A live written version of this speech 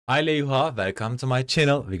Hi Leha, welcome to my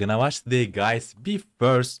channel. We're gonna watch today, guys. Be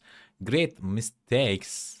first, great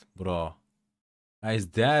mistakes, bro. Guys,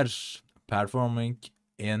 they're performing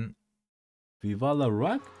in Vivala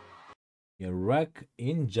Rock. Yeah, Rock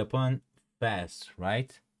in Japan Fest,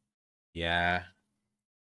 right? Yeah.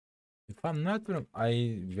 If I'm not wrong,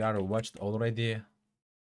 we are watched already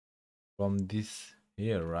from this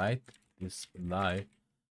here, right? This live,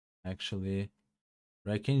 actually.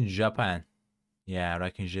 Rock in Japan. Yeah,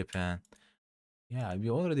 Rock in Japan. Yeah, we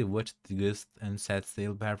already watched the guest and set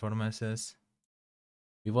sail performances.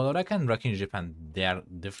 Vivala Rock and Rock in Japan, they are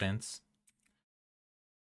different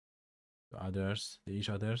to others, to each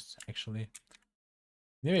others, actually.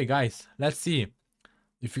 Anyway, guys, let's see.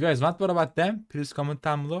 If you guys want more about them, please comment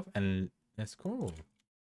down below and let's go.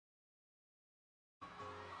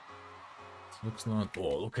 This looks not.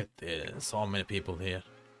 Oh, look at this. So many people here.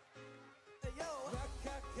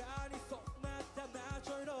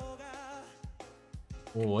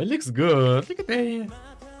 Oh, it looks good. Look at that.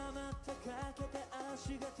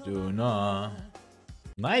 Juna.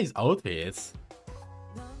 Nice outfits.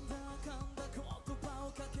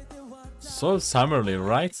 So summerly,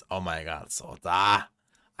 right? Oh my god, so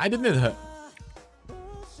I didn't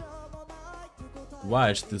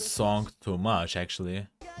watch this song too much, actually.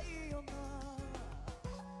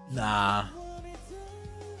 Nah.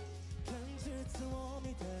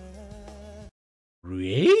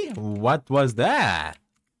 Really? What was that?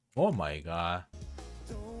 Oh my god.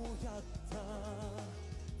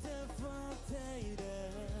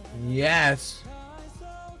 Yes.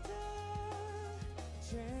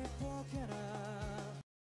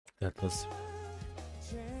 That was.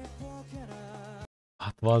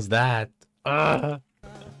 What was that?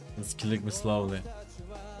 It's killing me slowly.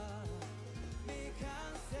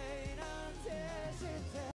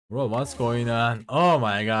 Bro, what's going on? Oh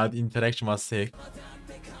my god, interaction was sick.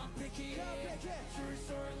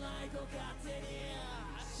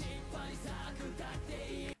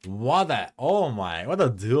 What a, oh my, what a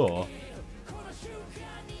duo.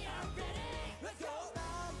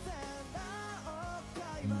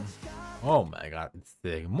 Oh my god, it's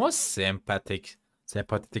the most sympathetic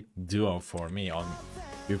duo for me on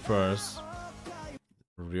first.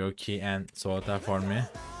 Ryoki and Sota for me.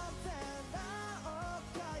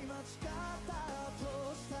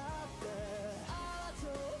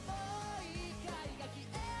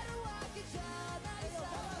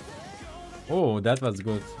 Oh, that was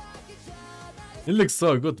good. It looks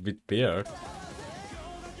so good with beard.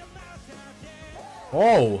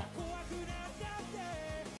 Oh!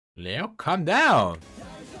 Leo, calm down!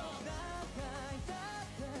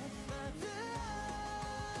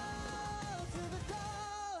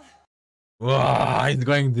 Wow, it's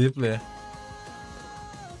going deeply.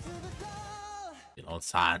 You know,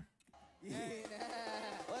 son.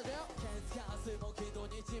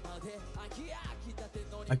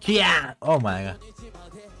 Akia! Oh my god.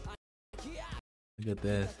 Look at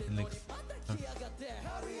this. It looks...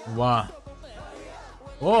 Wow.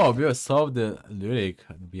 Oh, we saw the lyric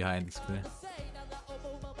behind the screen.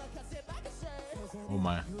 Oh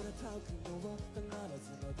my.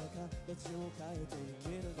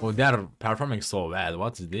 Oh, they're performing so well.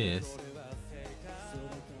 What is this?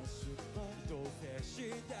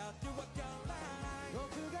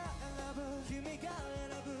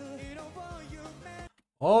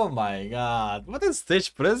 Oh my god. What a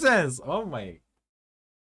stage presence. Oh my.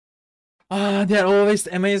 Ah, they always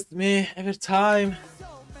amazed me every time.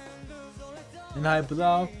 And I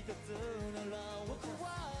blow.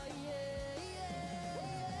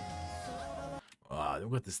 Wow,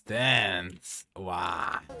 look at this dance.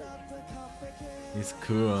 Wow. It's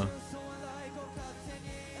cool.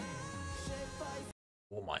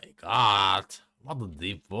 Oh my god. What a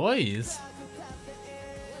deep voice.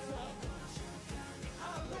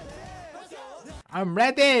 I'm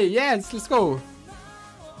ready. Yes, let's go.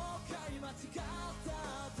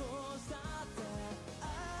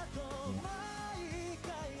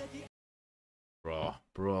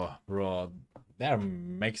 Bro, that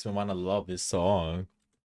makes me wanna love this song.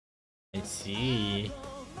 I see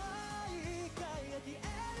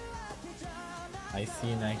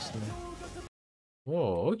actually.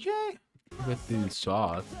 Oh, okay. Look at this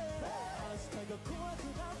shot.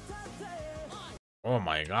 Oh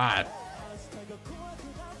my god.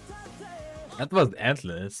 That was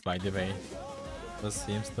endless, by the way. That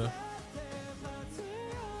seems to.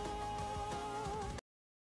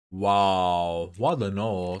 Wow, what a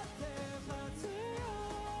note.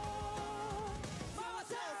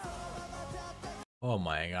 Oh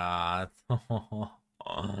my god.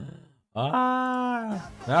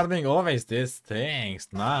 Learning always these things,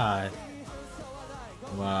 nice.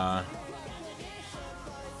 Wow.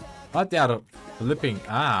 What they are flipping?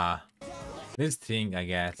 Ah, this thing, I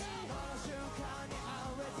guess.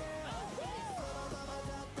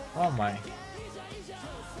 Oh my.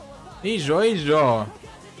 Ijo, Ijo.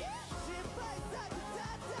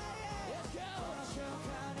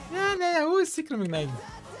 Yeah, who is secret night?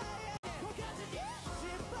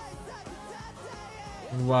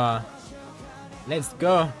 Wow. Let's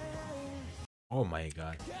go. Oh my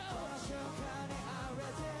god.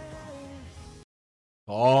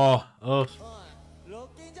 Oh, ugh.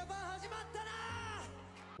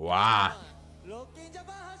 Wow.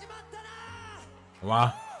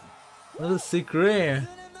 Wow. What a secret.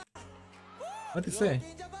 What did he say?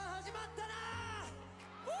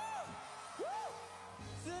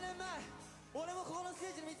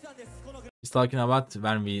 He's talking about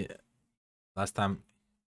when we last time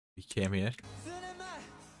we came here.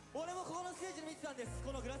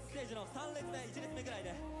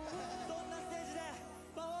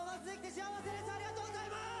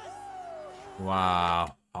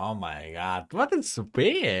 Wow. Oh my god. What a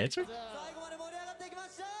speech.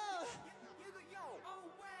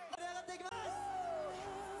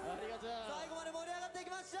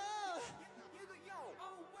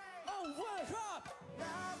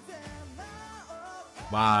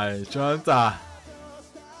 My Jonta.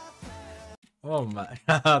 Oh my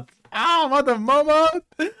god. Ah, what a moment.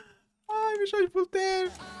 I wish I put there.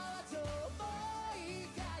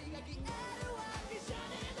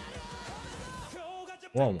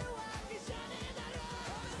 Whoa.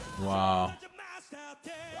 Wow.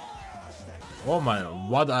 Oh my,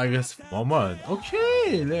 what I guess moment.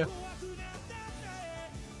 Okay.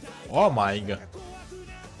 Oh my god.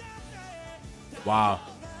 Wow.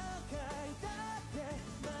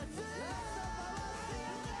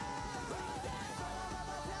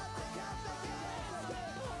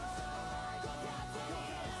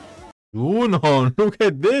 Oh no, look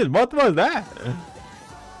at this. What was that?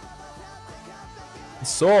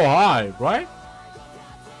 So high, right?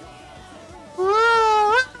 Woo!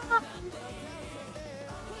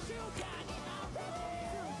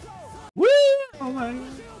 Oh my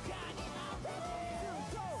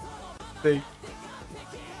god.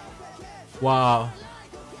 Wow.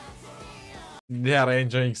 They are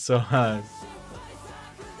enjoying so hard.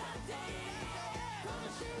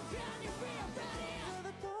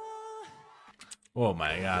 Oh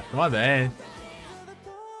my god, what the heck?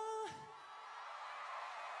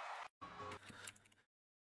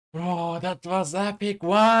 Bro, that was epic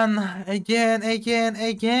one. Again.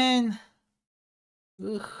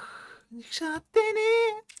 Ugh, shot in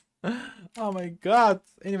it. Oh my god.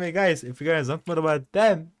 Anyway, guys, if you guys want more about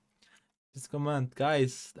them, just comment,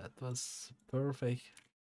 guys. That was perfect.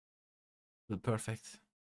 Perfect.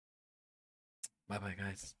 Bye bye,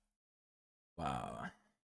 guys. Wow.